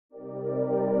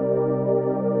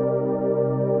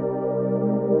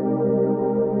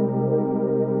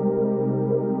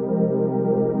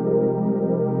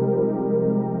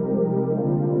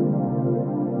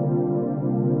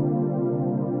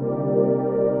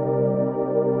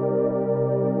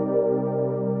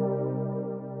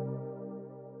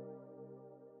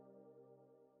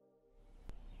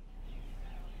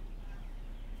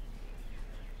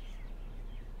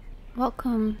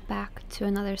Welcome back to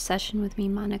another session with me,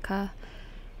 Monica.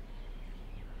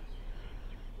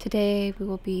 Today we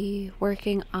will be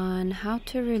working on how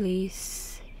to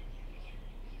release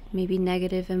maybe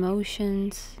negative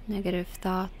emotions, negative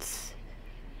thoughts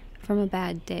from a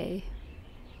bad day.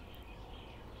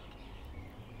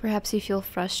 Perhaps you feel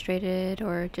frustrated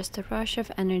or just a rush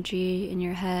of energy in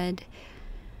your head.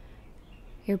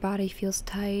 Your body feels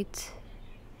tight,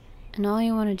 and all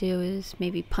you want to do is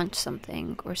maybe punch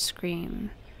something or scream.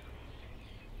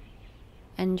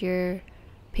 And your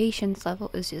patience level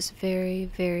is just very,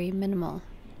 very minimal.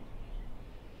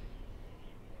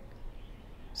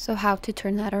 So how to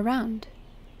turn that around?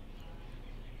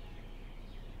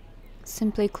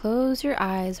 Simply close your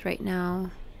eyes right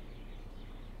now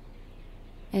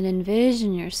and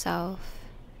envision yourself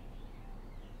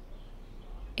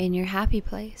in your happy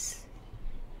place.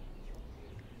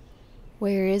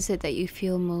 Where is it that you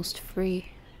feel most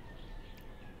free?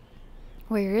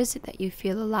 Where is it that you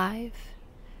feel alive?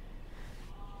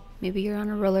 Maybe you're on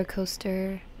a roller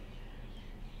coaster,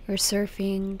 or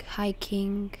surfing,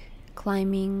 hiking,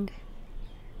 climbing.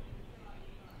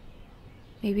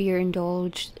 Maybe you're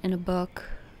indulged in a book,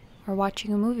 or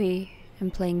watching a movie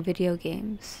and playing video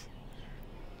games.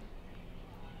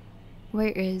 Where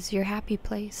is your happy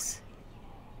place?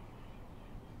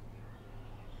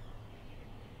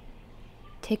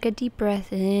 Take a deep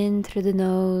breath in through the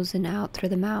nose and out through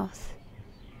the mouth.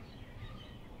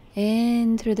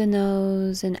 In through the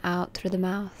nose and out through the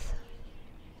mouth.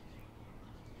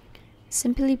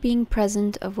 Simply being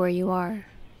present of where you are.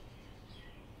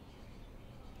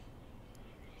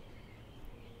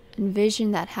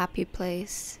 Envision that happy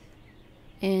place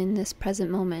in this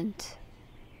present moment.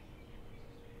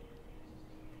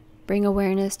 Bring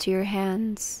awareness to your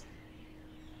hands.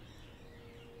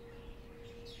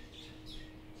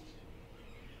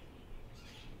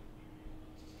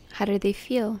 How do they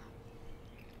feel?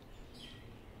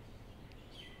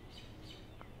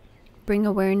 Bring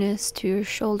awareness to your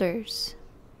shoulders.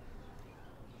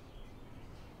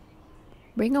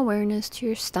 Bring awareness to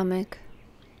your stomach.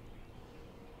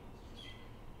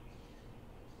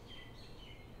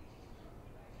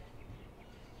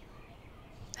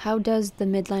 How does the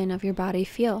midline of your body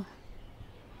feel?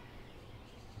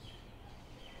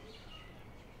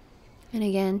 And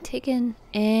again, take an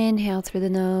inhale through the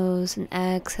nose and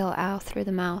exhale out through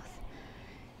the mouth.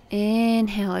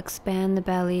 Inhale, expand the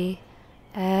belly.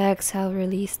 Exhale,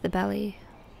 release the belly.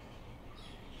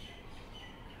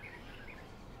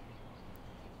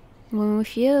 When we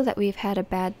feel that we've had a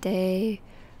bad day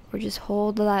or just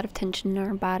hold a lot of tension in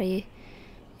our body,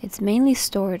 it's mainly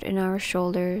stored in our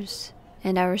shoulders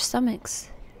and our stomachs.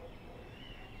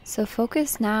 So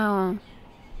focus now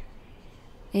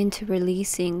into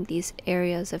releasing these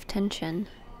areas of tension.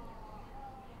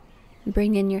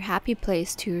 Bring in your happy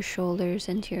place to your shoulders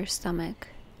and to your stomach.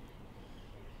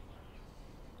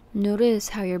 Notice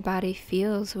how your body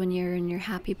feels when you're in your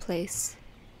happy place.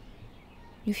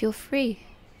 You feel free.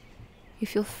 You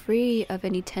feel free of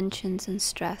any tensions and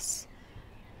stress.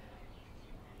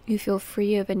 You feel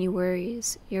free of any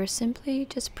worries. You're simply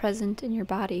just present in your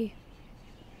body.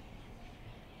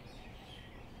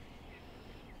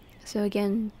 So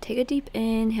again, take a deep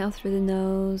inhale through the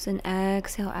nose and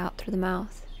exhale out through the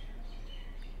mouth.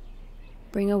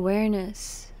 Bring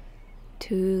awareness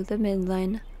to the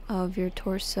midline of your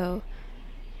torso,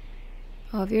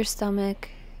 of your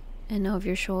stomach, and of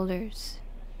your shoulders.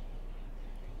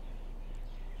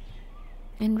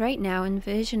 And right now,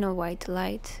 envision a white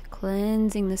light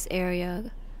cleansing this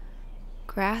area,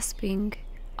 grasping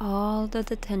all of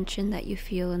the tension that you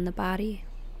feel in the body.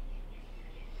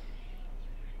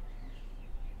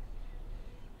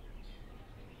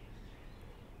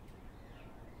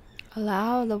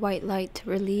 Allow the white light to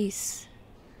release,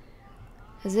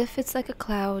 as if it's like a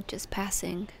cloud just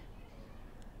passing.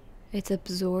 It's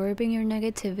absorbing your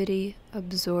negativity,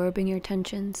 absorbing your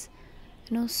tensions,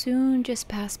 and it'll soon just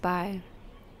pass by.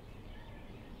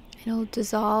 It'll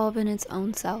dissolve in its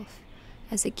own self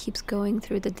as it keeps going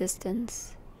through the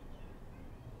distance.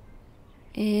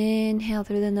 Inhale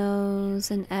through the nose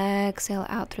and exhale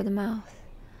out through the mouth.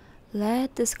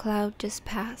 Let this cloud just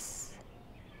pass.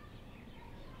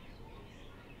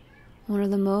 One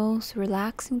of the most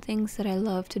relaxing things that I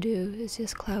love to do is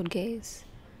just cloud gaze.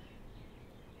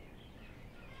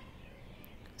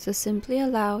 So simply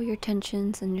allow your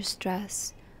tensions and your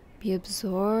stress be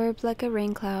absorbed like a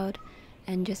rain cloud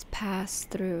and just pass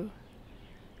through.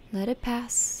 Let it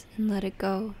pass and let it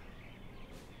go.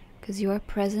 Because you are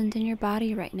present in your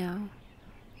body right now.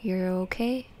 You're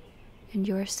okay and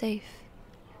you're safe.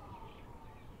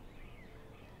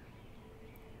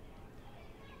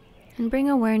 And bring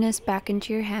awareness back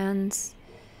into your hands.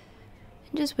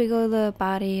 And just wiggle the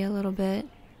body a little bit.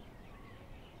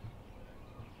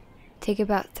 Take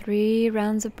about 3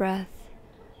 rounds of breath,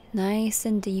 nice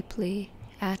and deeply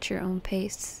at your own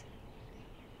pace.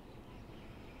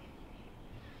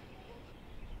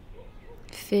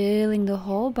 Filling the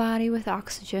whole body with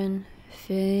oxygen,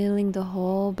 filling the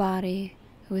whole body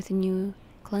with new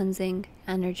cleansing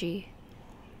energy.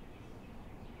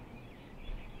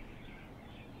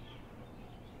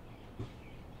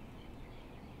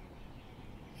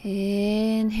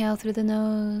 Inhale through the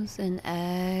nose and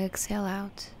exhale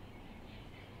out.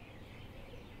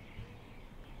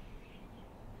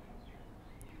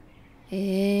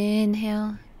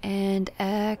 Inhale and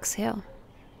exhale.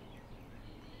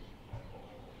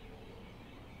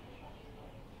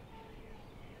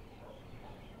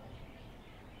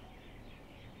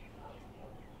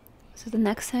 So the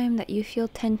next time that you feel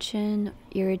tension,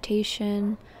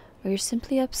 irritation, or you're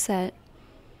simply upset,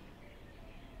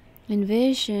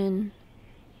 envision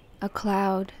a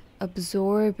cloud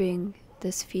absorbing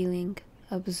this feeling,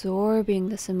 absorbing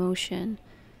this emotion,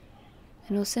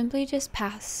 and it'll simply just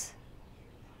pass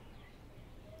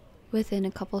within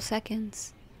a couple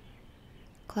seconds.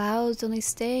 Clouds only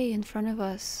stay in front of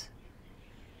us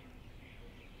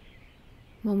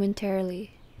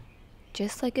momentarily,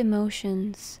 just like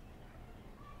emotions,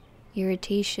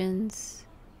 irritations.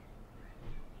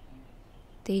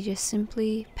 They just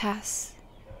simply pass.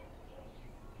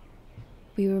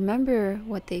 We remember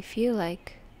what they feel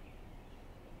like.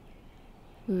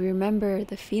 We remember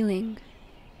the feeling.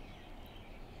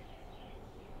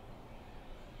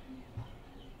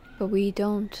 But we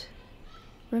don't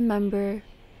remember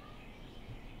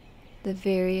the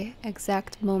very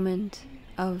exact moment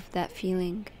of that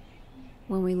feeling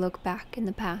when we look back in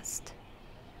the past.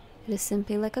 It is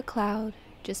simply like a cloud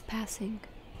just passing,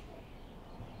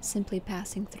 simply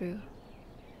passing through.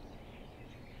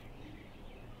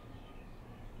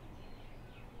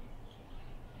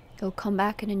 It'll come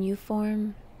back in a new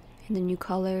form, in a new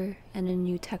color, and a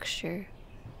new texture.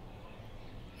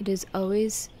 It is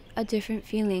always a different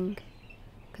feeling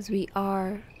because we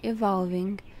are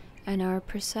evolving and our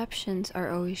perceptions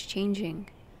are always changing.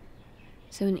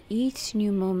 So in each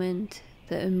new moment,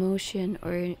 the emotion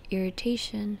or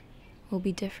irritation will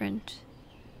be different.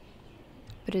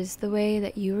 But it is the way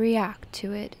that you react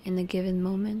to it in the given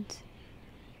moment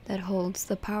that holds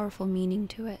the powerful meaning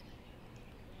to it.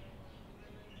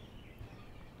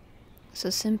 So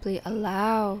simply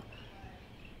allow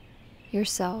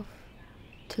yourself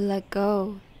to let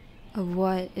go of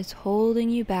what is holding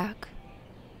you back,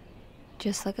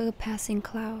 just like a passing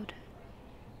cloud.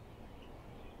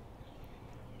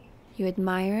 You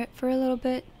admire it for a little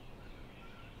bit,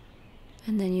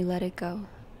 and then you let it go.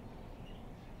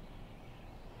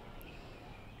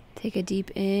 Take a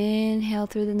deep inhale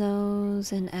through the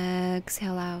nose and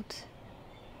exhale out.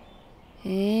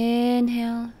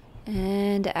 Inhale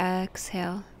and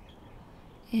exhale.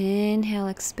 Inhale,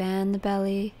 expand the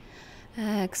belly.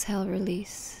 Exhale,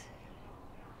 release.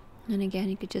 And again,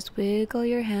 you could just wiggle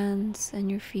your hands and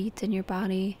your feet and your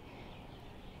body.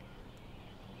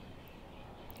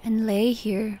 And lay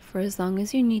here for as long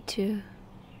as you need to.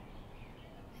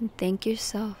 And thank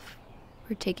yourself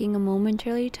for taking a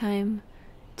momentary time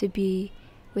to be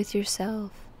with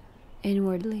yourself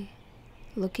inwardly,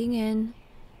 looking in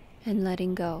and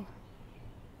letting go.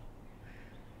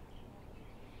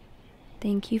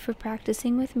 Thank you for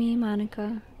practicing with me,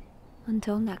 Monica.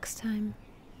 Until next time.